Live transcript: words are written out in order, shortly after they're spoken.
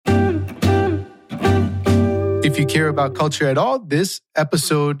If you care about culture at all, this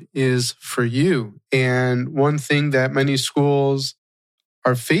episode is for you. And one thing that many schools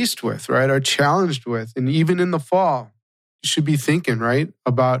are faced with, right, are challenged with, and even in the fall, you should be thinking, right,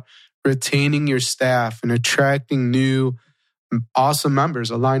 about retaining your staff and attracting new, awesome members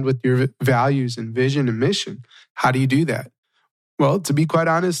aligned with your values and vision and mission. How do you do that? Well, to be quite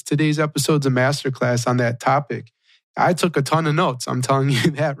honest, today's episode's a masterclass on that topic. I took a ton of notes. I'm telling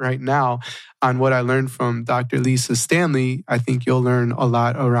you that right now on what I learned from Dr. Lisa Stanley. I think you'll learn a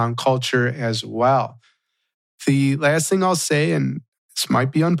lot around culture as well. The last thing I'll say, and this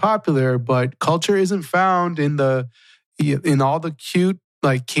might be unpopular, but culture isn't found in all the cute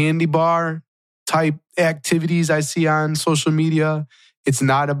like candy bar type activities I see on social media. It's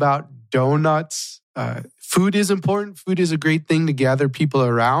not about donuts. Food is important. Food is a great thing to gather people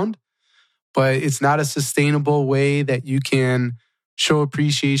around, but it's not a sustainable way that you can show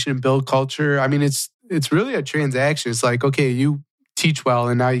appreciation and build culture. I mean, it's really a transaction. It's like, okay, you teach well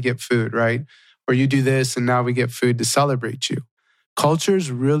and now you get food, right? Or you do this and now we get food to celebrate you. Culture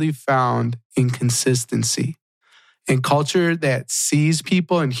is really found in consistency. And culture that sees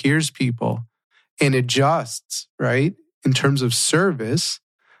people and hears people and adjusts, right, in terms of service,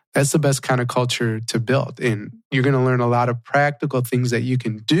 that's the best kind of culture to build. And you're going to learn a lot of practical things that you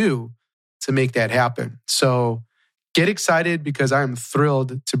can do to make that happen. So get excited because I am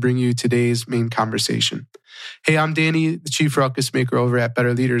thrilled to bring you today's main conversation. Hey, I'm Danny, the Chief Ruckus Maker over at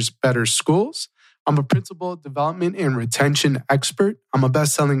Better Leaders, Better Schools. I'm a principal development and retention expert. I'm a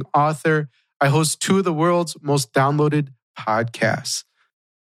best-selling author. I host 2 of the world's most downloaded podcasts.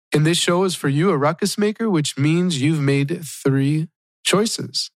 And this show is for you, a ruckus maker, which means you've made 3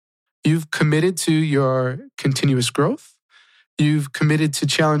 choices. You've committed to your continuous growth. You've committed to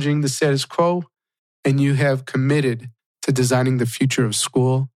challenging the status quo, and you have committed to designing the future of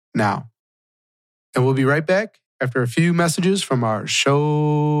school now. And we'll be right back after a few messages from our show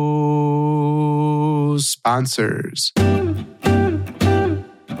sponsors.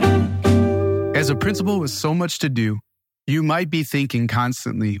 As a principal with so much to do, you might be thinking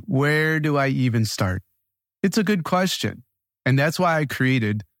constantly, where do I even start? It's a good question. And that's why I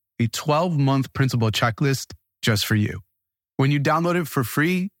created a 12-month principal checklist just for you. When you download it for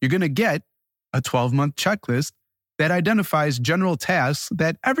free, you're going to get a 12-month checklist that identifies general tasks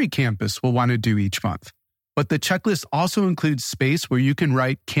that every campus will want to do each month. But the checklist also includes space where you can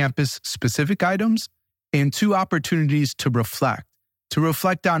write campus-specific items and 2 opportunities to reflect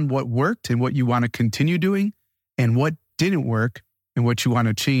on what worked and what you want to continue doing, and what didn't work and what you want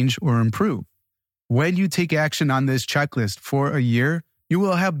to change or improve. When you take action on this checklist for a year, you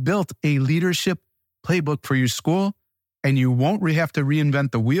will have built a leadership playbook for your school, and you won't have to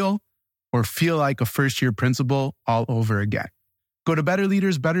reinvent the wheel or feel like a first-year principal all over again. Go to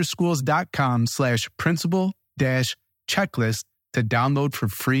betterleadersbetterschools.com/principal-checklist to download for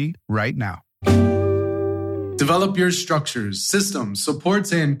free right now. Develop your structures, systems,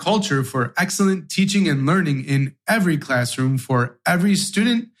 supports, and culture for excellent teaching and learning in every classroom for every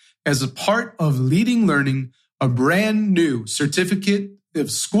student as a part of Leading Learning, a brand new certificate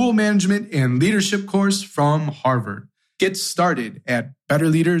of school management and leadership course from Harvard. Get started at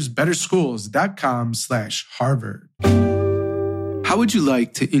betterleadersbetterschools.com/Harvard. How would you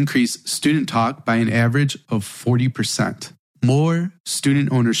like to increase student talk by an average of 40%? More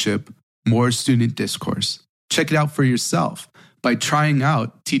student ownership, more student discourse. Check it out for yourself by trying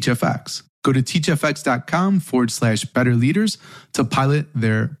out TeachFX. Go to teachfx.com/betterleaders to pilot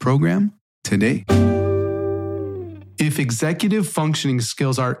their program today. If executive functioning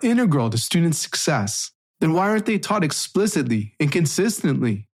skills are integral to student success, then why aren't they taught explicitly and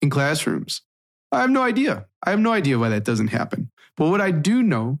consistently in classrooms? I have no idea. I have no idea why that doesn't happen. But what I do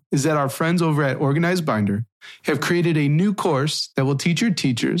know is that our friends over at Organized Binder have created a new course that will teach your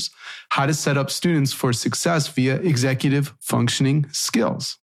teachers how to set up students for success via executive functioning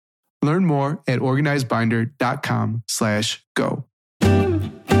skills. Learn more at organizedbinder.com/go.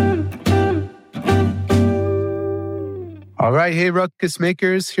 All right. Hey, Ruckus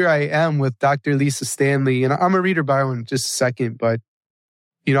Makers. Here I am with Dr. Lisa Stanley. And I'm going to read her bio in just a second. But,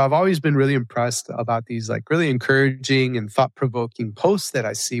 you know, I've always been really impressed about these like really encouraging and thought-provoking posts that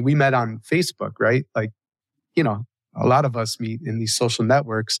I see. We met on Facebook, right? Like, you know, a lot of us meet in these social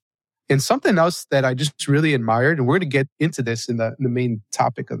networks. And something else that I just really admired, and we're going to get into this in the main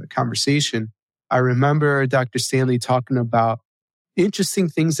topic of the conversation. I remember Dr. Stanley talking about interesting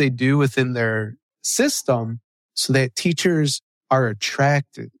things they do within their system so that teachers are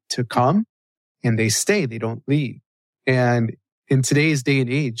attracted to come and they stay, they don't leave. And in today's day and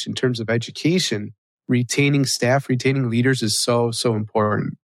age, in terms of education, retaining staff, retaining leaders is so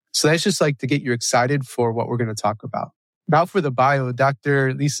important. So that's just like to get you excited for what we're going to talk about. Now for the bio,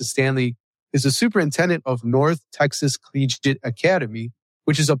 Dr. Lisa Stanley is the superintendent of North Texas Collegiate Academy,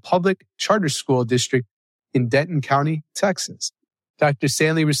 which is a public charter school district in Denton County, Texas. Dr.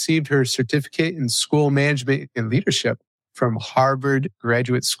 Stanley received her certificate in school management and leadership from Harvard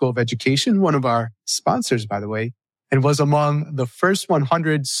Graduate School of Education, one of our sponsors, by the way, and was among the first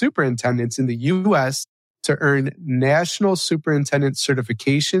 100 superintendents in the U.S. to earn National Superintendent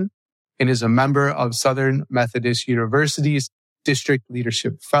Certification and is a member of Southern Methodist University's District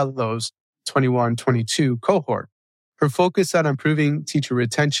Leadership Fellows 21-22 cohort. Her focus on improving teacher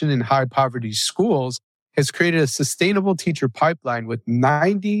retention in high-poverty schools has created a sustainable teacher pipeline with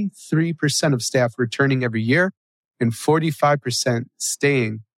 93% of staff returning every year and 45%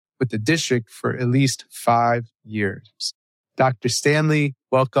 staying with the district for at least 5 years. Dr. Stanley,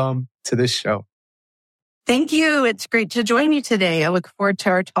 welcome to this show. Thank you. It's great to join you today. I look forward to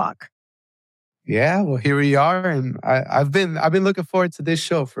our talk. Yeah, well, here we are. And I've been looking forward to this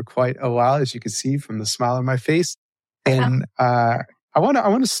show for quite a while, as you can see from the smile on my face. And I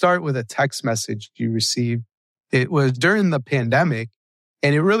want to start with a text message you received. It was during the pandemic,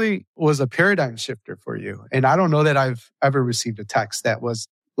 and it really was a paradigm shifter for you. And I don't know that I've ever received a text that was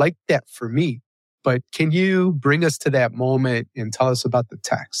like that for me. But can you bring us to that moment and tell us about the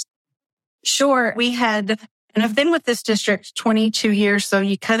text? Sure. And I've been with this district 22 years, so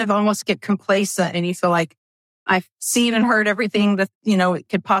you kind of almost get complacent and you feel like I've seen and heard everything that, it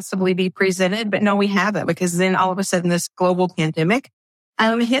could possibly be presented, but no, we haven't, because then all of a sudden this global pandemic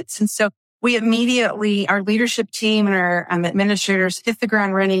hits. And so we immediately, our leadership team and our administrators hit the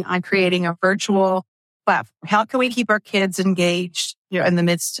ground running on creating a virtual platform. How can we keep our kids engaged, in the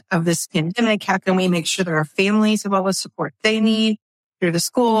midst of this pandemic? How can we make sure that our families have all the support they need through the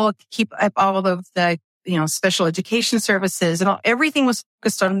school, keep up all of the, special education services, and everything was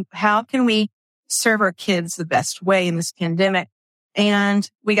focused on how can we serve our kids the best way in this pandemic. And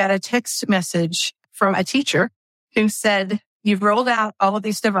we got a text message from a teacher who said, "You've rolled out all of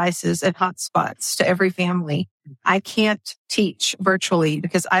these devices and hotspots to every family. I can't teach virtually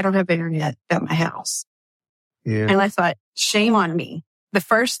because I don't have internet at my house." Yeah. And I thought, shame on me. The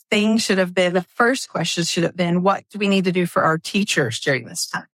first question should have been, what do we need to do for our teachers during this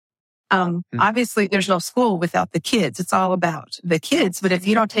time? Obviously, there's no school without the kids. It's all about the kids. But if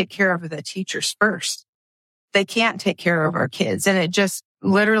you don't take care of the teachers first, they can't take care of our kids. And it just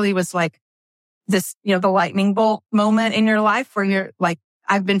literally was like this, the lightning bolt moment in your life where you're like,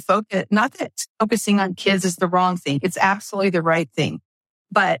 I've been focused, not that focusing on kids is the wrong thing. It's absolutely the right thing.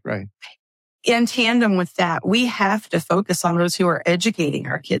 But right. In tandem with that, we have to focus on those who are educating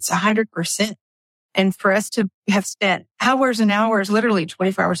our kids 100%. And for us to have spent hours and hours, literally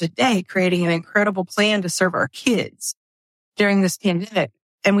 24 hours a day, creating an incredible plan to serve our kids during this pandemic.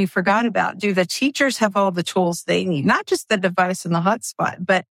 And we forgot about, do the teachers have all the tools they need? Not just the device and the hotspot,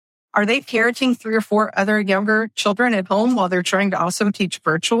 but are they parenting 3 or 4 other younger children at home while they're trying to also teach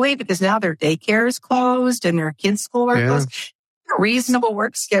virtually? Because now their daycare is closed and their kids' school are closed. A reasonable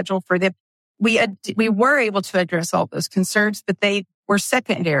work schedule for them. We were able to address all those concerns, but they were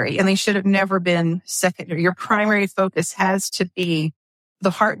secondary, and they should have never been secondary. Your primary focus has to be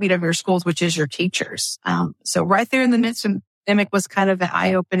the heartbeat of your schools, which is your teachers. So right there in the midst of the pandemic was kind of an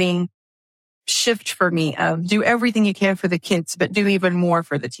eye-opening shift for me of do everything you can for the kids, but do even more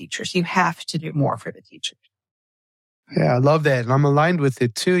for the teachers. You have to do more for the teachers. Yeah, I love that. And I'm aligned with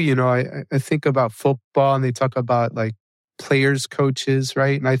it too. I think about football and they talk about like players, coaches,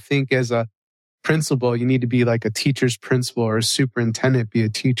 right? And I think as a principal, you need to be like a teacher's principal, or a superintendent be a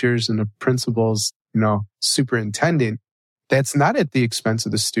teacher's and a principal's, superintendent. That's not at the expense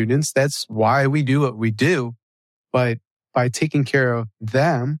of the students. That's why we do what we do. But by taking care of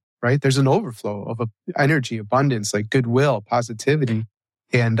them, right, there's an overflow of energy, abundance, like goodwill, positivity.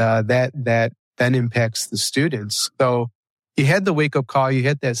 And that then impacts the students. So you had the wake up call, you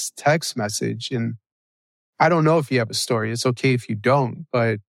had this text message, and I don't know if you have a story. It's okay if you don't.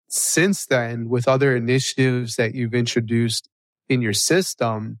 But since then, with other initiatives that you've introduced in your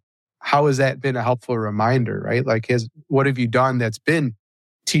system, how has that been a helpful reminder, right? Like, what have you done that's been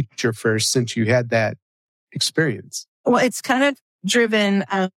teacher first since you had that experience? Well, it's kind of driven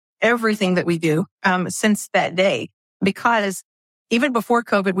everything that we do since that day, because even before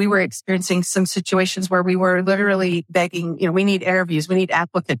COVID, we were experiencing some situations where we were literally begging, we need interviews, we need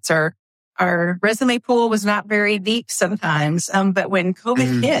applicants. Our resume pool was not very deep sometimes. But when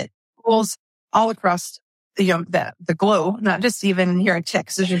COVID hit, schools all across the globe, not just even here in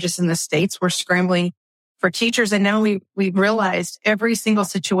Texas or just in the States, were scrambling for teachers. And now we realized every single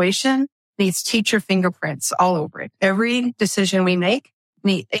situation needs teacher fingerprints all over it. Every decision we make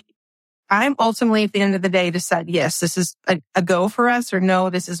need. I'm ultimately at the end of the day decide, yes, this is a go for us, or no,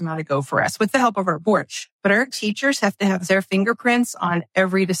 this is not a go for us, with the help of our board. But our teachers have to have their fingerprints on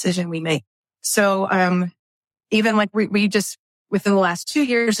every decision we make. So, even like we just, within the last 2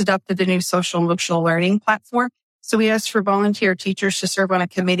 years, adopted the new social emotional learning platform. So we asked for volunteer teachers to serve on a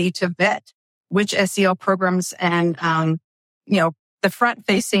committee to vet which SEL programs and, the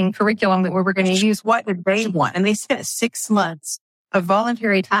front-facing curriculum that we were going to use, what did they want? And they spent 6 months of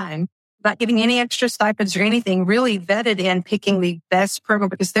voluntary time, not getting any extra stipends or anything, really vetted in picking the best program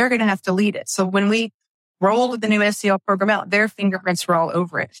because they're going to have to lead it. So when we rolled the new SEL program out, their fingerprints were all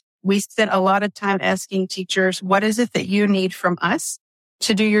over it. We spent a lot of time asking teachers, what is it that you need from us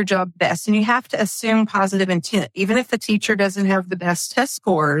to do your job best? And you have to assume positive intent. Even if the teacher doesn't have the best test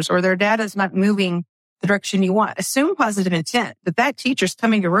scores or their data is not moving the direction you want, assume positive intent that teacher's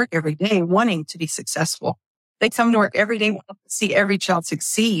coming to work every day wanting to be successful. They come to work every day wanting to see every child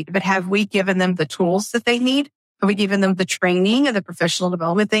succeed, but have we given them the tools that they need? Have we given them the training and the professional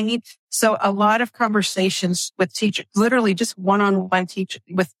development they need? So a lot of conversations with teachers, literally just one-on-one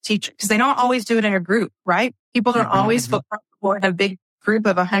with teachers, because they don't always do it in a group, right? People don't always feel comfortable in a big group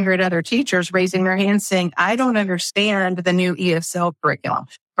of 100 other teachers raising their hands saying, I don't understand the new ESL curriculum,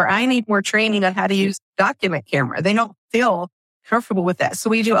 or I need more training on how to use document camera. They don't feel comfortable with that. So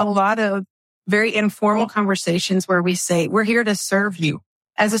we do a lot of very informal conversations where we say, we're here to serve you.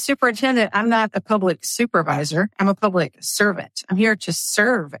 As a superintendent, I'm not a public supervisor. I'm a public servant. I'm here to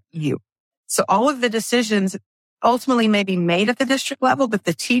serve you. So all of the decisions ultimately may be made at the district level, but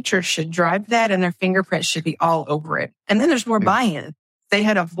the teacher should drive that and their fingerprints should be all over it. And then there's more buy-in. They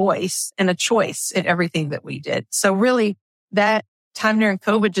had a voice and a choice in everything that we did. So really that time during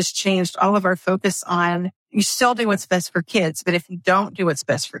COVID just changed all of our focus on, you still do what's best for kids, but if you don't do what's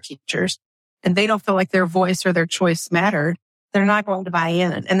best for teachers and they don't feel like their voice or their choice mattered, they're not going to buy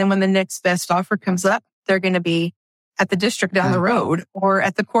in. And then when the next best offer comes up, they're going to be at the district down the road or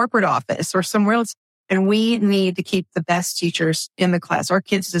at the corporate office or somewhere else. And we need to keep the best teachers in the class. Our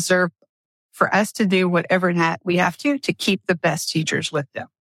kids deserve for us to do whatever we have to keep the best teachers with them.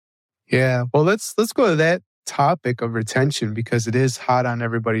 Yeah. Well, let's go to that topic of retention because it is hot on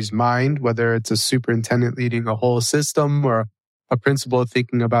everybody's mind, whether it's a superintendent leading a whole system or a principal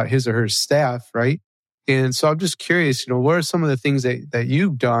thinking about his or her staff, right? And so I'm just curious, what are some of the things that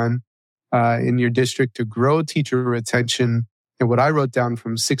you've done in your district to grow teacher retention? And what I wrote down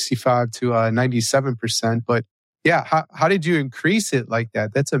from 65 to 97%. But yeah, how did you increase it like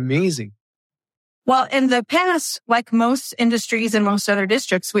that? That's amazing. Well, in the past, like most industries and most other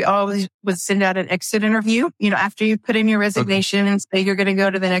districts, we always would send out an exit interview. After you put in your resignation and say you're going to go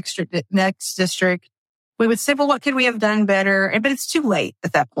to the next district, we would say, well, what could we have done better? But it's too late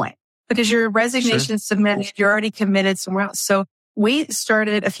at that point because your resignation is submitted, you're already committed somewhere else. So we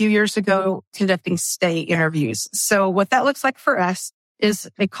started a few years ago conducting stay interviews. So what that looks like for us is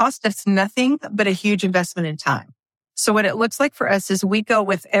it cost us nothing but a huge investment in time. So what it looks like for us is we go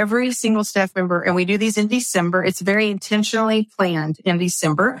with every single staff member and we do these in December. It's very intentionally planned in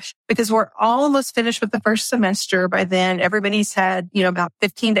December because we're almost finished with the first semester. By then, everybody's had, about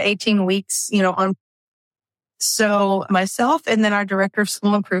 15 to 18 weeks, on. So myself and then our director of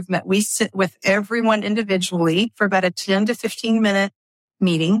school improvement, we sit with everyone individually for about a 10 to 15 minute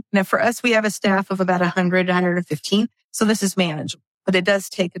meeting. Now for us, we have a staff of about 100, 115. So this is manageable, but it does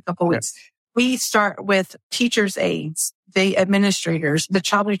take a couple weeks. We start with teachers' aides, the administrators, the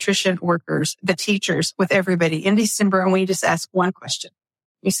child nutrition workers, the teachers, with everybody in December. And we just ask one question.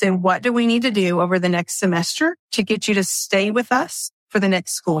 We say, what do we need to do over the next semester to get you to stay with us for the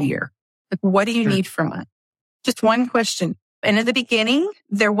next school year? Like, what do you need from us? Just one question. And in the beginning,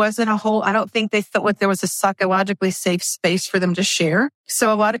 there wasn't I don't think they felt like there was a psychologically safe space for them to share.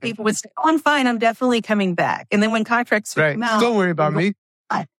 So a lot of people would say, oh, I'm fine. I'm definitely coming back. And then when contracts come out, don't worry about me.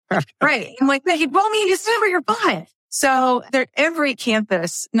 Right. I'm like, hey, well, me in December, you're fine. So every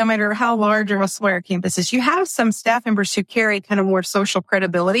campus, no matter how large or how small your campus is, you have some staff members who carry kind of more social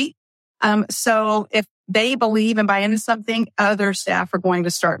credibility. So if they believe and buy into something, other staff are going to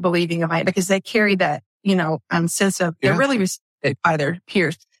start believing in it because they carry that, sense of they're really respected by their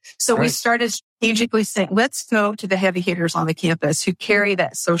peers. So we started strategically saying, let's go to the heavy hitters on the campus who carry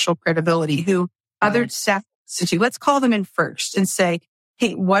that social credibility, who other staff, let's call them in first and say,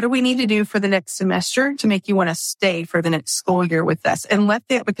 hey, what do we need to do for the next semester to make you want to stay for the next school year with us? And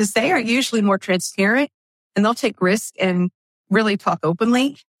because they are usually more transparent and they'll take risks and really talk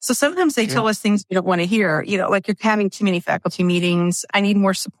openly. So sometimes they tell us things we don't want to hear, like you're having too many faculty meetings. I need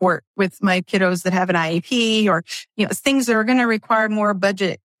more support with my kiddos that have an IEP or, things that are going to require more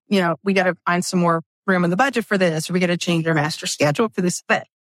budget. We got to find some more room in the budget for this, or we got to change our master schedule for this. But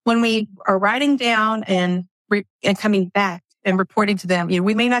when we are writing down and coming back and reporting to them,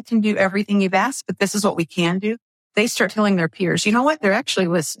 we may not can do everything you've asked, but this is what we can do. They start telling their peers, you know what? They're actually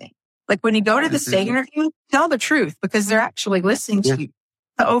listening. Like when you go to the state interview, tell the truth because they're actually listening to you.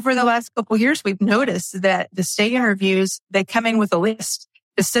 Over the last couple of years, we've noticed that the state interviews, they come in with a list.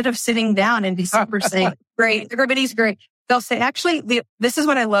 Instead of sitting down in December saying, great, everybody's great. They'll say, actually, this is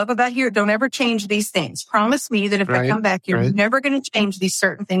what I love about here. Don't ever change these things. Promise me that if I come back, you're never going to change these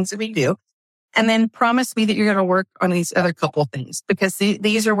certain things that we do. And then promise me that you're going to work on these other couple of things because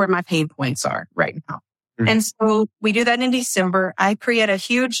these are where my pain points are right now. And so we do that in December. I create a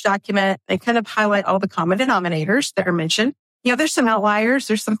huge document. I kind of highlight all the common denominators that are mentioned. There's some outliers.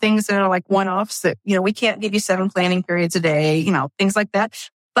 There's some things that are like one-offs that, we can't give you 7 planning periods a day, things like that.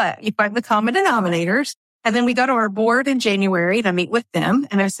 But you find the common denominators. And then we go to our board in January and I meet with them.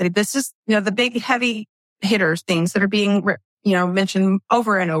 And I say, this is, the big heavy hitters, things that are being, mentioned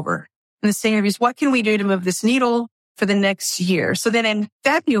over and over in the state interviews. What can we do to move this needle for the next year? So then in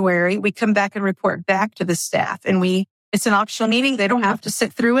February, we come back and report back to the staff and it's an optional meeting. They don't have to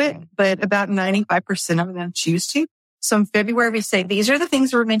sit through it, but about 95% of them choose to. So in February, we say, these are the things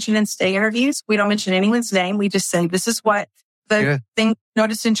that were mentioned in state interviews. We don't mention anyone's name. We just say, this is what the thing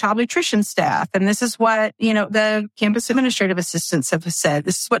noticed in child nutrition staff. And this is what, the campus administrative assistants have said.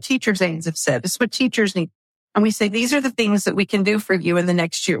 This is what teachers' aides have said. This is what teachers need. And we say, these are the things that we can do for you in the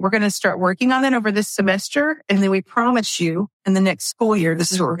next year. We're going to start working on that over this semester. And then we promise you in the next school year,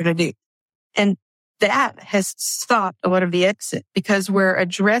 this is what we're going to do. And that has stopped a lot of the exit because we're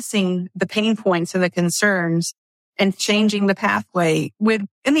addressing the pain points and the concerns and changing the pathway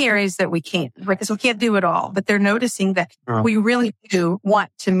in the areas that we can, right? Because we can't do it all, but they're noticing that we really do want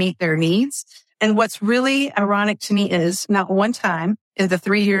to meet their needs. And what's really ironic to me is not one time in the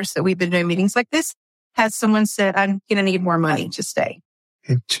 3 years that we've been doing meetings like this has someone said, I'm going to need more money to stay.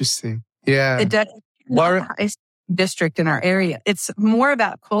 Interesting. Yeah. It does. District in our area. It's more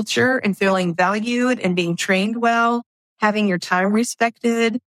about culture and feeling valued and being trained well, having your time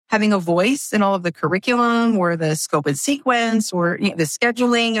respected, having a voice in all of the curriculum or the scope and sequence or the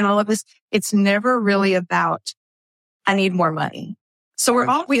scheduling and all of this. It's never really about, I need more money.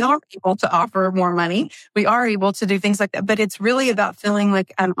 So we are able to offer more money. We are able to do things like that, but it's really about feeling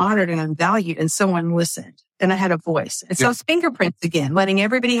like I'm honored and I'm valued and someone listened and I had a voice. And so it's fingerprints again, letting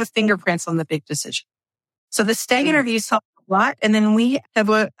everybody have fingerprints on the big decision. So the stay interviews help a lot. And then we have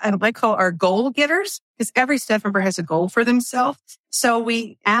what I call our goal getters, because every staff member has a goal for themselves. So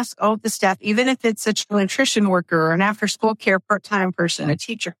we ask all of the staff, even if it's a child nutrition worker or an after school care part-time person, a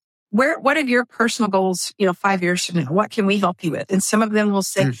teacher, what are your personal goals, 5 years from now? What can we help you with? And some of them will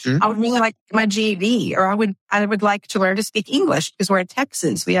say, I would really like my GED, or I would like to learn to speak English because we're in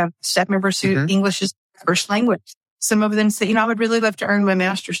Texas. We have staff members who English is first language. Some of them say, I would really love to earn my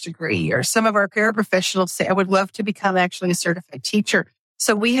master's degree. Or some of our paraprofessionals say, I would love to become actually a certified teacher.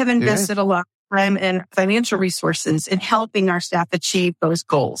 So we have invested a lot of time and financial resources in helping our staff achieve those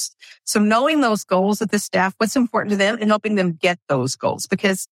goals. So knowing those goals of the staff, what's important to them, and helping them get those goals,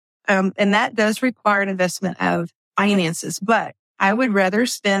 because and that does require an investment of finances. But I would rather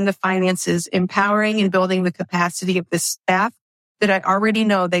spend the finances empowering and building the capacity of the staff that I already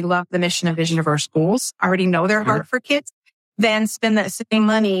know they love the mission and vision of our schools. I already know their heart for kids, than spend that same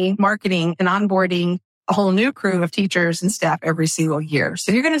money marketing and onboarding a whole new crew of teachers and staff every single year.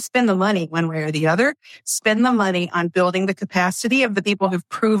 So you're going to spend the money one way or the other. Spend the money on building the capacity of the people who've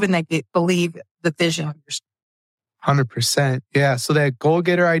proven they believe the vision of your school. 100%. Yeah. So that goal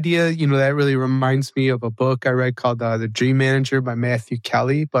getter idea, that really reminds me of a book I read called The Dream Manager by Matthew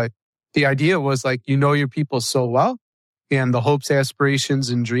Kelly. But the idea was like, your people so well and the hopes,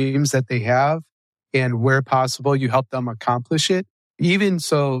 aspirations, and dreams that they have. And where possible, you help them accomplish it. Even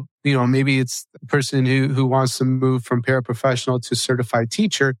so, maybe it's a person who wants to move from paraprofessional to certified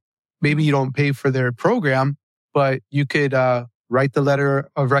teacher. Maybe you don't pay for their program, but you could write the letter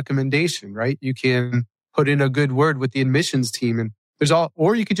of recommendation, right? You can put in a good word with the admissions team, and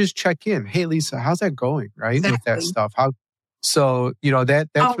or you could just check in. Hey, Lisa, how's that going? Right. Exactly. With that stuff.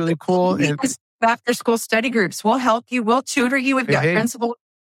 That's really cool. And after school study groups, we'll help you. We'll tutor you. We've got principal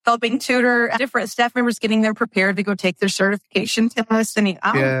helping tutor different staff members, getting them prepared to go take their certification test. Let's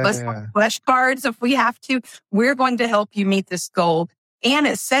flashcards if we have to. We're going to help you meet this goal. And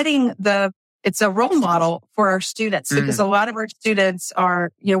it's a role model for our students, because a lot of our students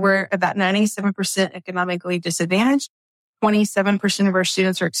are, we're about 97% economically disadvantaged. 27% of our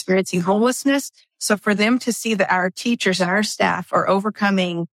students are experiencing homelessness. So for them to see that our teachers and our staff are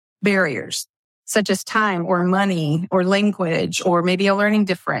overcoming barriers such as time or money or language or maybe a learning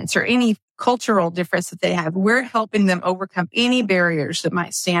difference or any cultural difference that they have. We're helping them overcome any barriers that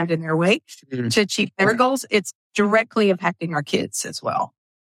might stand in their way to achieve their goals. It's directly impacting our kids as well.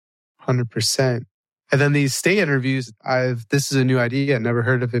 100%. And then these stay interviews, this is a new idea. I've never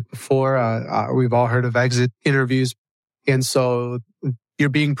heard of it before. We've all heard of exit interviews. And so you're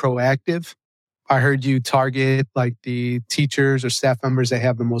being proactive. I heard you target like the teachers or staff members that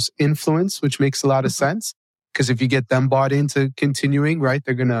have the most influence, which makes a lot of sense. Because if you get them bought into continuing, right,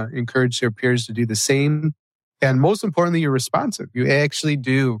 they're going to encourage their peers to do the same. And most importantly, you're responsive. You actually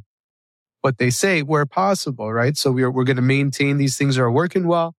do what they say where possible, right? So we're going to maintain these things are working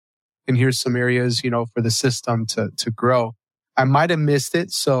well. And here's some areas, for the system to grow. I might have missed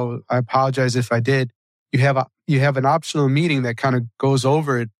it, so I apologize if I did. You have an optional meeting that kind of goes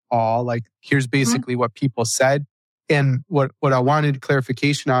over it all. Like here's basically what people said. And what I wanted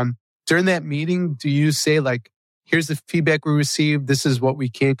clarification on, during that meeting, do you say like, here's the feedback we received, this is what we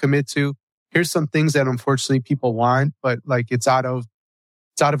can't commit to, here's some things that unfortunately people want, but like it's out of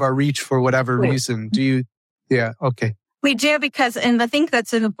our reach for whatever reason? Do you? Yeah, okay. We do and I think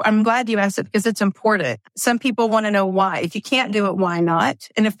I'm glad you asked it because it's important. Some people want to know why. If you can't do it, why not?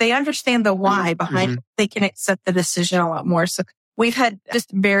 And if they understand the why behind it, they can accept the decision a lot more. So we've had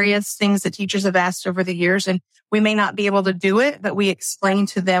just various things that teachers have asked over the years, and we may not be able to do it, but we explain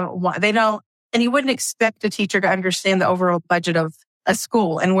to them why they don't. And you wouldn't expect a teacher to understand the overall budget of a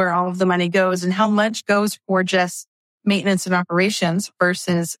school and where all of the money goes and how much goes for just maintenance and operations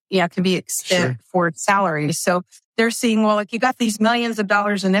versus, can be spent for salaries. So they're seeing, well, like you got these millions of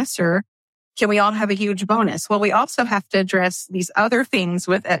dollars in ESSER. Can we all have a huge bonus? Well, we also have to address these other things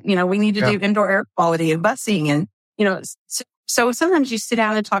with it. We need to do indoor air quality and busing and, so sometimes you sit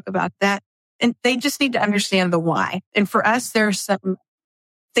down and talk about that and they just need to understand the why. And for us, there are some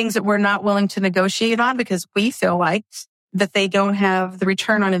things that we're not willing to negotiate on because we feel like that they don't have the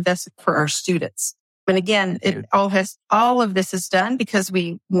return on investment for our students. And again, all of this is done because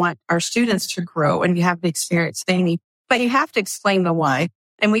we want our students to grow and you have the experience they need, but you have to explain the why.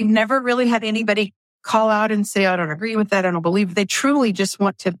 And we've never really had anybody call out and say, I don't agree with that. I don't believe it. They truly just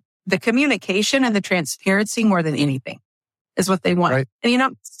want the communication and the transparency more than anything is what they want. Right.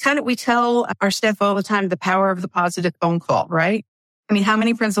 And we tell our staff all the time, the power of the positive phone call, right? I mean, how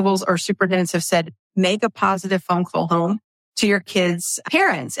many principals or superintendents have said, make a positive phone call home to your kids'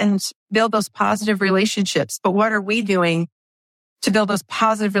 parents and build those positive relationships. But what are we doing to build those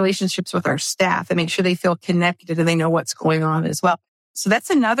positive relationships with our staff and make sure they feel connected and they know what's going on as well? So that's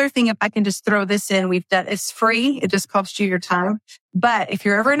another thing. If I can just throw this in, we've done, it's free. It just costs you your time. But if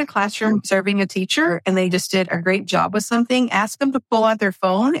you're ever in a classroom serving a teacher and they just did a great job with something, ask them to pull out their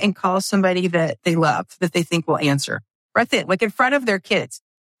phone and call somebody that they love, that they think will answer right then, like in front of their kids.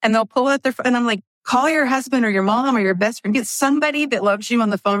 And they'll pull out their phone. And I'm like, call your husband or your mom or your best friend. Get somebody that loves you on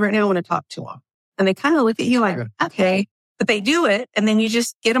the phone right now. I want to talk to them. And they kind of look at you like, okay. But they do it. And then you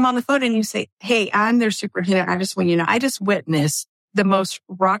just get them on the phone and you say, hey, I'm their superintendent. I just want you to know, I just witnessed the most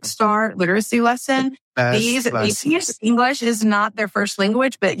rock star literacy lesson. English is not their first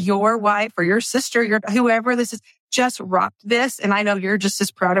language, but your wife or your sister, whoever this is, just rocked this. And I know you're just as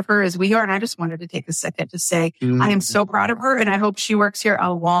proud of her as we are. And I just wanted to take a second to say, I am so proud of her. And I hope she works here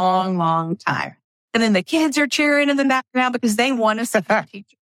a long, long time. And then the kids are cheering in the background because they want to see the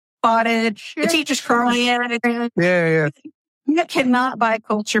teacher spotted. The teacher's crying. Yeah. You cannot buy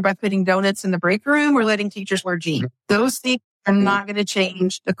culture by putting donuts in the break room or letting teachers wear jeans. Those things are not going to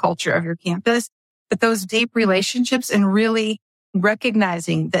change the culture of your campus. But those deep relationships and really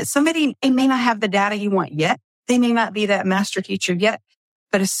recognizing that somebody may not have the data you want yet. They may not be that master teacher yet,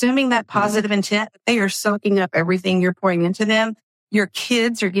 but assuming that positive intent, they are soaking up everything you're pouring into them. Your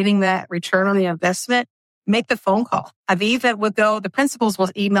kids are getting that return on the investment. Make the phone call. Aviva would go, the principals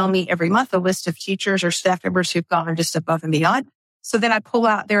will email me every month a list of teachers or staff members who've gone just above and beyond. So then I pull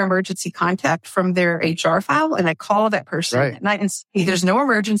out their emergency contact from their HR file and I call that person at night and say, hey, there's no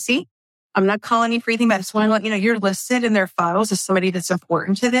emergency. I'm not calling you for anything, but I just want to let you know you're listed in their files as somebody that's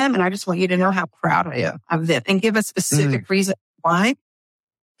important to them. And I just want you to know how proud I am of them and give a specific reason why.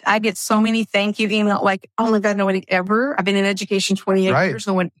 I get so many thank you emails like, oh my God, nobody ever. I've been in education 28 years.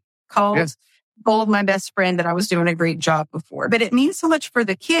 No one called, told my best friend that I was doing a great job before. But it means so much for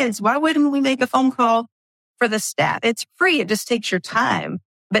the kids. Why wouldn't we make a phone call for the staff? It's free. It just takes your time.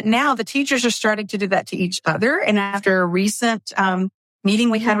 But now the teachers are starting to do that to each other. And after a recent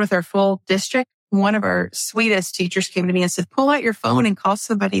meeting we had with our full district, one of our sweetest teachers came to me and said, pull out your phone and call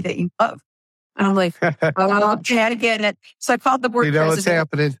somebody that you love. And I'm like, oh, I get it. So I called the board president. What's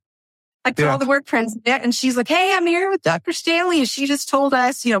happening. I called the board president and she's like, hey, I'm here with Dr. Stanley. And she just told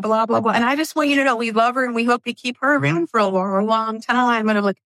us, blah, blah, blah. And I just want you to know we love her and we hope to keep her around for a long, long time. And I'm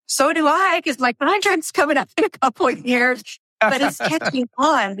like, So do I, because my contract's coming up in a couple of years. But it's catching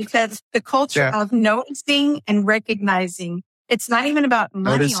on because the culture of noticing and recognizing, it's not even about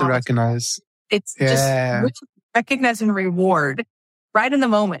money. Notice and recognize. It's just recognize and reward right in the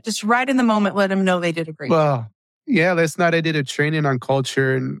moment. Just right in the moment, let them know they did a great job. Yeah, last night I did a training on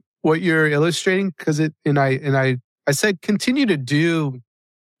culture, and what you're illustrating, because I said continue to do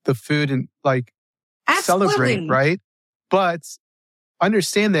the food and like celebrate, right? But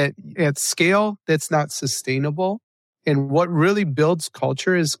understand that at scale, that's not sustainable. And what really builds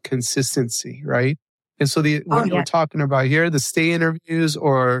culture is consistency, right? And so what we're talking about here, the stay interviews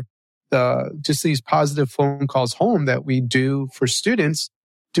or just these positive phone calls home that we do for students,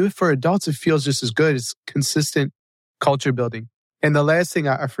 do it for adults. It feels just as good. It's consistent culture building. And the last thing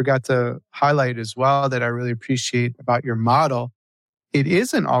I forgot to highlight as well that I really appreciate about your model, it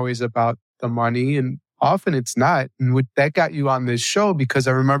isn't always about the money, and often it's not. And that got you on this show because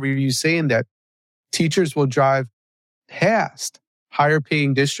I remember you saying that teachers will drive past higher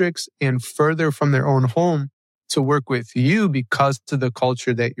paying districts and further from their own home to work with you because of the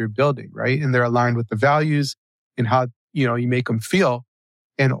culture that you're building, right? And they're aligned with the values and how, you make them feel.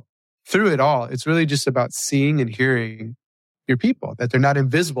 And through it all, it's really just about seeing and hearing your people, that they're not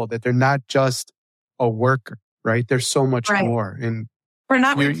invisible, that they're not just a worker, right? There's so much more. And we're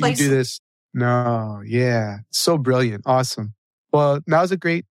not replacing. You do this. No, yeah. So brilliant. Awesome. Well, now's a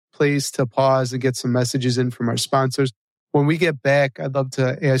great place to pause and get some messages in from our sponsors. When we get back, I'd love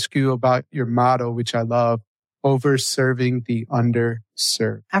to ask you about your motto, which I love, over serving the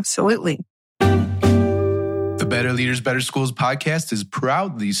underserved. Absolutely. The Better Leaders, Better Schools podcast is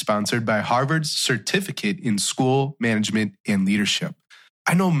proudly sponsored by Harvard's Certificate in School Management and Leadership.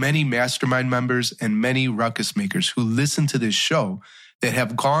 I know many mastermind members and many ruckus makers who listen to this show that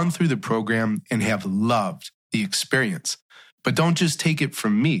have gone through the program and have loved the experience. But don't just take it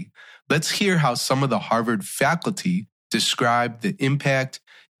from me. Let's hear how some of the Harvard faculty describe the impact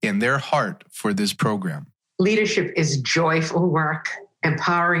and their heart for this program. Leadership is joyful work,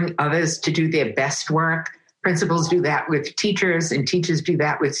 empowering others to do their best work. Principals do that with teachers, and teachers do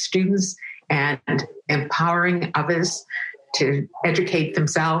that with students, and empowering others to educate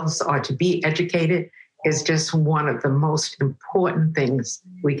themselves or to be educated is just one of the most important things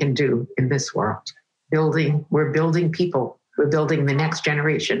we can do in this world. We're building people. We're building the next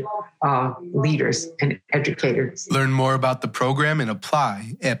generation of leaders and educators. Learn more about the program and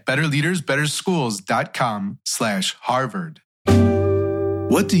apply at betterleadersbetterschools.com/Harvard.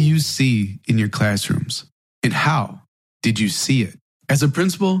 What do you see in your classrooms? And how did you see it? As a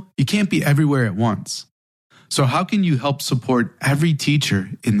principal, you can't be everywhere at once. So how can you help support every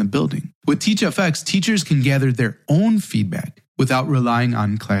teacher in the building? With TeachFX, teachers can gather their own feedback without relying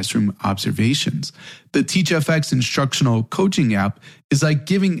on classroom observations. The TeachFX instructional coaching app is like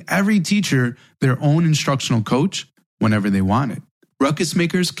giving every teacher their own instructional coach whenever they want it. Ruckus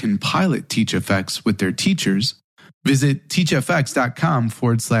makers can pilot TeachFX with their teachers. Visit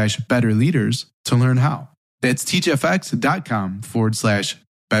teachfx.com/betterleaders to learn how. That's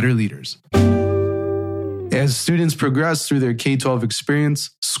teachfx.com/betterleaders. As students progress through their K-12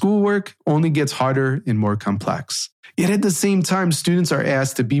 experience, schoolwork only gets harder and more complex. Yet at the same time, students are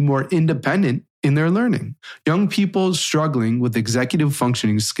asked to be more independent in their learning. Young people struggling with executive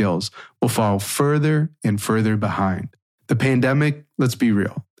functioning skills will fall further and further behind. The pandemic, let's be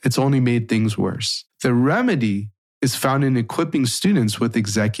real, it's only made things worse. The remedy is found in equipping students with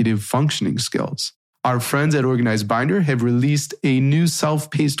executive functioning skills. Our friends at Organized Binder have released a new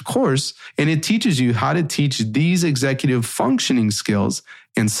self-paced course, and it teaches you how to teach these executive functioning skills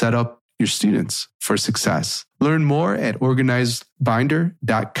and set up your students for success. Learn more at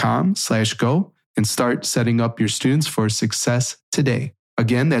organizedbinder.com/go and start setting up your students for success today.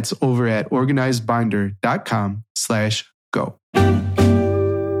 Again, that's over at organizedbinder.com/go.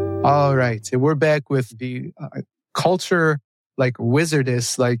 All right. And we're back with the culture like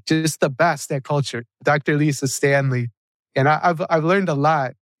wizardess, like just the best at culture, Dr. Lisa Stanley. And I've learned a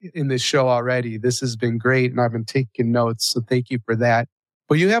lot in this show already. This has been great, and I've been taking notes, so thank you for that.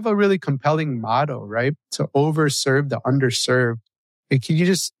 But you have a really compelling motto, right? To overserve the underserved. And can you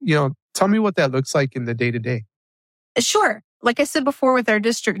just, tell me what that looks like in the day-to-day? Sure. Like I said before, with our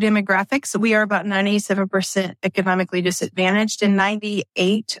district demographics, we are about 97% economically disadvantaged, and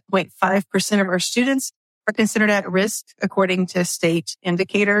 98.5% of our students are considered at risk according to state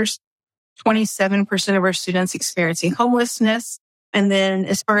indicators. 27% of our students experiencing homelessness. And then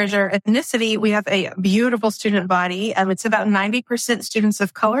as far as our ethnicity, we have a beautiful student body. It's about 90% students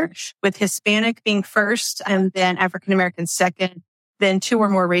of color, with Hispanic being first, and then African American second, then two or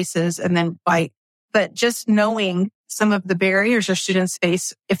more races, and then white. But just knowing some of the barriers our students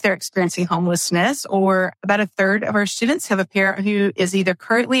face if they're experiencing homelessness, or about a third of our students have a parent who is either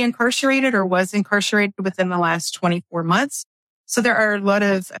currently incarcerated or was incarcerated within the last 24 months. So there are a lot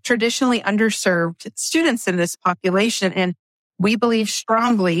of traditionally underserved students in this population. And we believe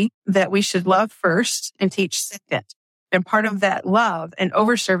strongly that we should love first and teach second. And part of that love and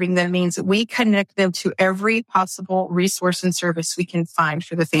overserving them means that we connect them to every possible resource and service we can find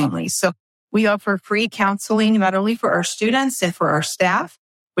for the families. So we offer free counseling, not only for our students and for our staff,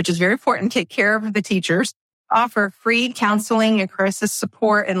 which is very important, take care of the teachers, offer free counseling and crisis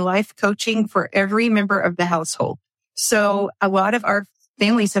support and life coaching for every member of the household. So a lot of our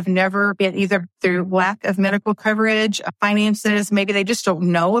families have never been, either through lack of medical coverage, finances, maybe they just don't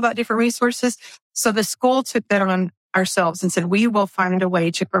know about different resources. So the school took that on ourselves and said, we will find a way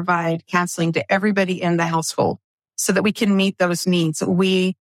to provide counseling to everybody in the household so that we can meet those needs.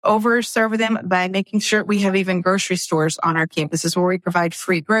 We overserve them by making sure we have even grocery stores on our campuses where we provide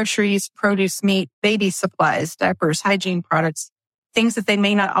free groceries, produce, meat, baby supplies, diapers, hygiene products, things that they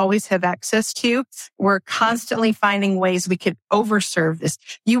may not always have access to. We're constantly finding ways we could overserve this.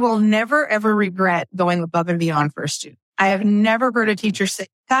 You will never, ever regret going above and beyond for a student. I have never heard a teacher say,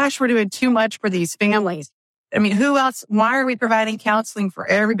 gosh, we're doing too much for these families. I mean, who else? Why are we providing counseling for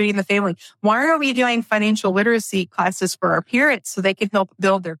everybody in the family? Why are we doing financial literacy classes for our parents so they can help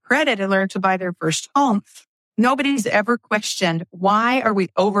build their credit and learn to buy their first home? Nobody's ever questioned, why are we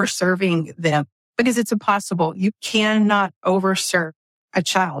overserving them? Because it's impossible. You cannot overserve a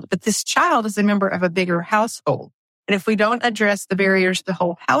child. But this child is a member of a bigger household. And if we don't address the barriers the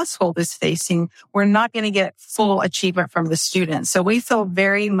whole household is facing, we're not going to get full achievement from the student. So we feel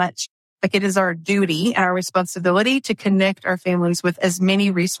very much like it is our duty and our responsibility to connect our families with as many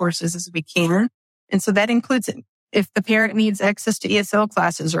resources as we can. And so that includes it. If the parent needs access to ESL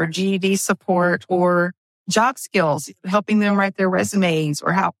classes or GED support or job skills, helping them write their resumes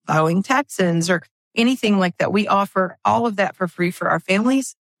or filing taxes or anything like that, we offer all of that for free for our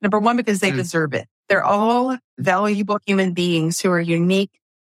families. Number one, because they deserve it. They're all valuable human beings who are unique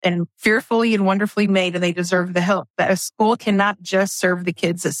and fearfully and wonderfully made, and they deserve the help. But a school cannot just serve the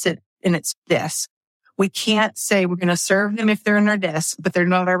kids that sit in its desk. We can't say we're going to serve them if they're in our desk, but they're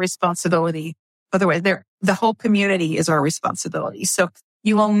not our responsibility. Otherwise, the whole community is our responsibility. So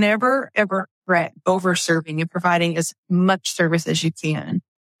you will never, ever regret over-serving and providing as much service as you can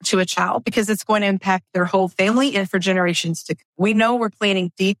to a child, because it's going to impact their whole family and for generations to come. We know we're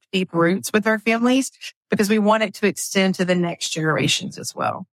planting deep, deep roots with our families because we want it to extend to the next generations as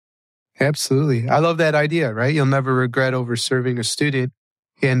well. Absolutely. I love that idea, right? You'll never regret over-serving a student.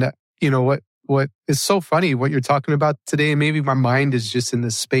 And you know what is so funny, what you're talking about today, and maybe my mind is just in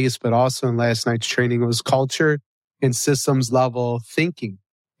this space, but also in last night's training, was culture and systems level thinking.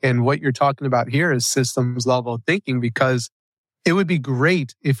 And what you're talking about here is systems level thinking, because it would be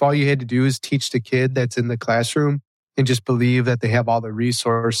great if all you had to do is teach the kid that's in the classroom and just believe that they have all the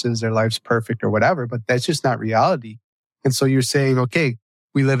resources, their life's perfect or whatever, but that's just not reality. And so you're saying, okay,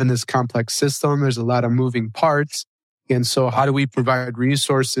 we live in this complex system. There's a lot of moving parts. And so how do we provide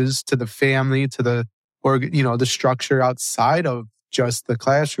resources to the family, to the, the structure outside of just the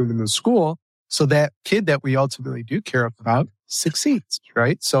classroom and the school, so that kid that we ultimately do care about succeeds,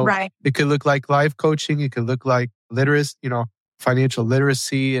 right? So It could look like life coaching. It could look like financial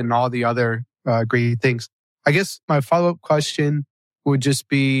literacy and all the other great things. I guess my follow-up question would just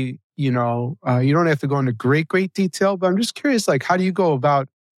be, you don't have to go into great detail, but I'm just curious, like, how do you go about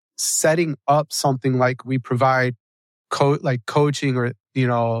setting up something like we provide coaching or,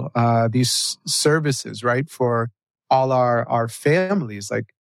 these services, right, for all our families?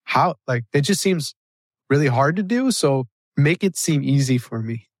 Like, how, it just seems really hard to do. So make it seem easy for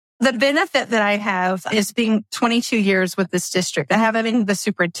me. The benefit that I have is being 22 years with this district. I haven't been the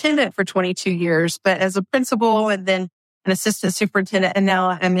superintendent for 22 years, but as a principal and then an assistant superintendent, and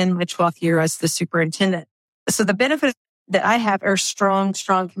now I'm in my 12th year as the superintendent. So the benefit that I have are strong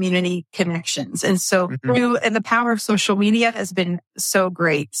community connections. And so and the power of social media has been so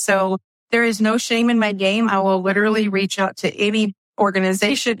great. So there is no shame in my game. I will literally reach out to any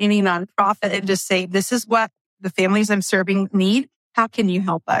organization, any nonprofit, and just say, this is what the families I'm serving need. How can you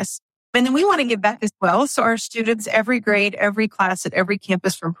help us? And then we want to give back as well. So our students, every grade, every class at every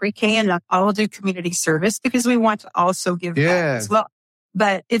campus from pre-K and up, all do community service because we want to also give back as well.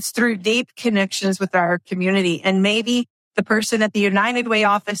 But it's through deep connections with our community. And maybe the person at the United Way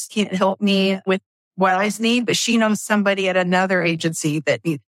office can't help me with what I need, but she knows somebody at another agency that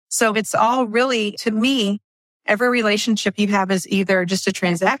needs. So it's all really, to me, every relationship you have is either just a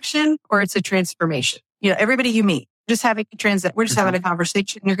transaction or it's a transformation. Everybody you meet, just having we're just having a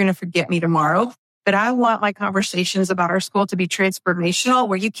conversation. You're going to forget me tomorrow. But I want my conversations about our school to be transformational,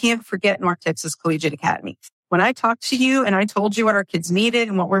 where you can't forget North Texas Collegiate Academy. When I talked to you and I told you what our kids needed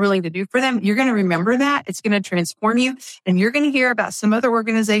and what we're willing to do for them, you're going to remember that. It's going to transform you. And you're going to hear about some other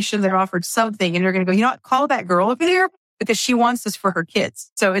organization that offered something. And you're going to go, you know what, call that girl over there because she wants this for her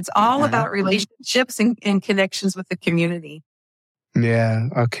kids. So it's all about relationships and connections with the community. Yeah.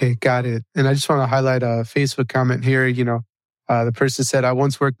 Okay. Got it. And I just want to highlight a Facebook comment here. The person said, I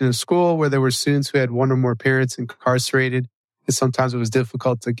once worked in a school where there were students who had one or more parents incarcerated. And sometimes it was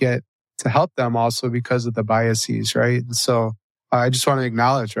difficult to help them also because of the biases, right? And so I just want to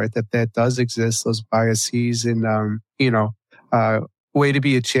acknowledge, right, that does exist, those biases, and, way to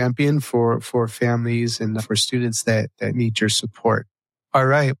be a champion for families and for students that need your support. All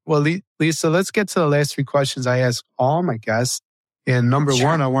right. Well, Lisa, let's get to the last 3 questions I ask all my guests. And number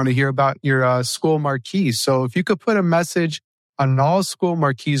one, I want to hear about your school marquee. So if you could put a message on all school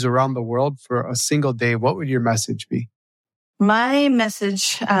marquees around the world for a single day, what would your message be? My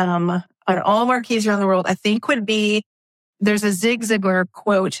message on all marquees around the world, I think, would be, there's a Zig Ziglar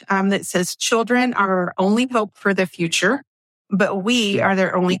quote that says, children are our only hope for the future, but we are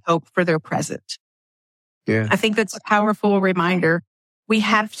their only hope for their present. Yeah. I think that's a powerful reminder. We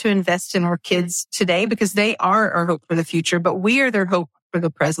have to invest in our kids today because they are our hope for the future, but we are their hope for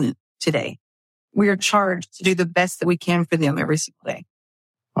the present today. We are charged to do the best that we can for them every single day.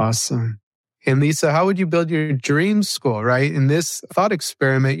 Awesome. And Lisa, how would you build your dream school, right? In this thought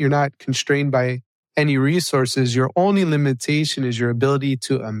experiment, you're not constrained by any resources. Your only limitation is your ability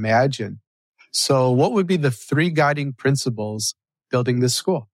to imagine. So what would be the 3 guiding principles building this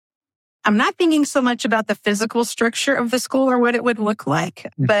school? I'm not thinking so much about the physical structure of the school or what it would look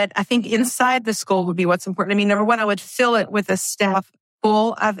like, but I think inside the school would be what's important. I mean, number one, I would fill it with a staff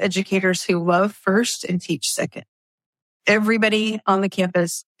full of educators who love first and teach second. Everybody on the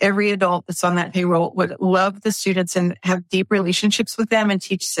campus, every adult that's on that payroll would love the students and have deep relationships with them and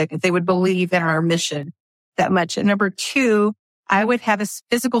teach second. They would believe in our mission that much. And number 2, I would have a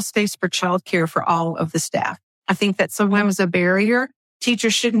physical space for childcare for all of the staff. I think that sometimes a barrier.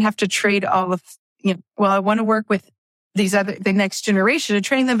 Teachers shouldn't have to trade all of, I want to work with the next generation to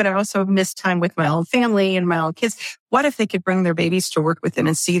train them, but I also miss time with my own family and my own kids. What if they could bring their babies to work with them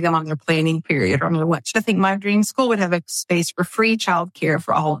and see them on their planning period or on their lunch? I think my dream school would have a space for free childcare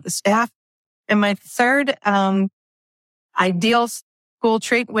for all of the staff. And my third ideal school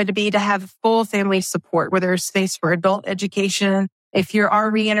trait would be to have full family support, where there's space for adult education. If you're a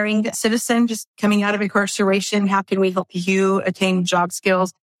re-entering citizen, just coming out of incarceration, how can we help you attain job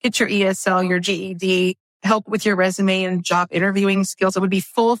skills, get your ESL, your GED, help with your resume and job interviewing skills? It would be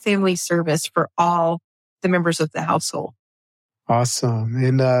full family service for all the members of the household. Awesome.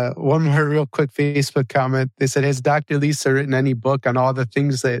 And one more real quick Facebook comment. They said, has Dr. Lisa written any book on all the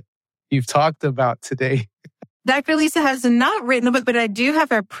things that you've talked about today? Dr. Lisa has not written a book, but I do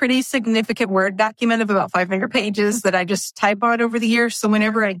have a pretty significant Word document of about 500 pages that I just type on over the years. So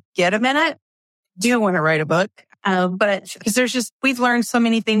whenever I get a minute, I do want to write a book. But because we've learned so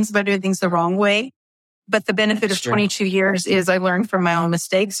many things about doing things the wrong way. But the benefit of 22 years is I learned from my own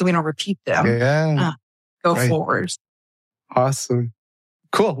mistakes, so we don't repeat them. Yeah. Go forward. Awesome.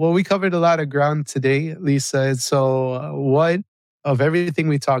 Cool. Well, we covered a lot of ground today, Lisa. So what of everything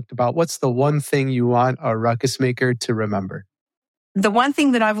we talked about, what's the one thing you want a ruckus maker to remember? The one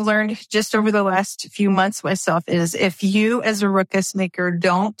thing that I've learned just over the last few months myself is if you as a ruckus maker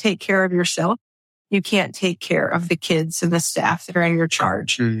don't take care of yourself, you can't take care of the kids and the staff that are in your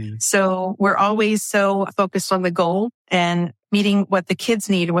charge. Mm-hmm. So we're always so focused on the goal and meeting what the kids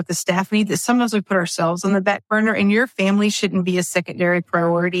need and what the staff need that sometimes we put ourselves on the back burner, and your family shouldn't be a secondary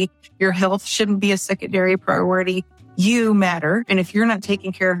priority. Your health shouldn't be a secondary priority. You matter. And if you're not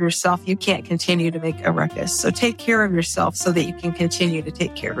taking care of yourself, you can't continue to make a ruckus. So take care of yourself so that you can continue to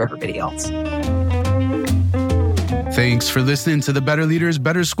take care of everybody else. Thanks for listening to the Better Leaders,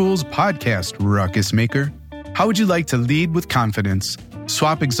 Better Schools podcast, Ruckus Maker. How would you like to lead with confidence,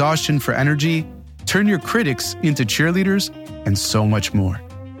 swap exhaustion for energy, turn your critics into cheerleaders, and so much more?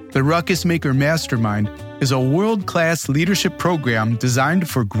 The Ruckus Maker Mastermind is a world-class leadership program designed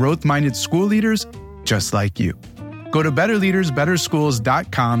for growth-minded school leaders just like you. Go to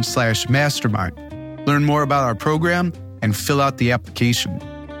betterleadersbetterschools.com/mastermind. Learn more about our program and fill out the application.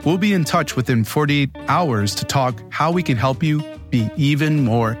 We'll be in touch within 48 hours to talk how we can help you be even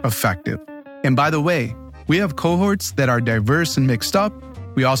more effective. And by the way, we have cohorts that are diverse and mixed up.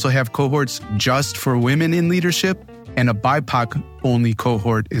 We also have cohorts just for women in leadership and a BIPOC-only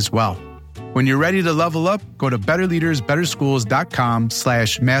cohort as well. When you're ready to level up, go to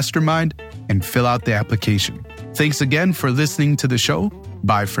betterleadersbetterschools.com/mastermind and fill out the application. Thanks again for listening to the show.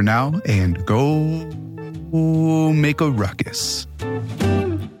 Bye for now, and go make a ruckus.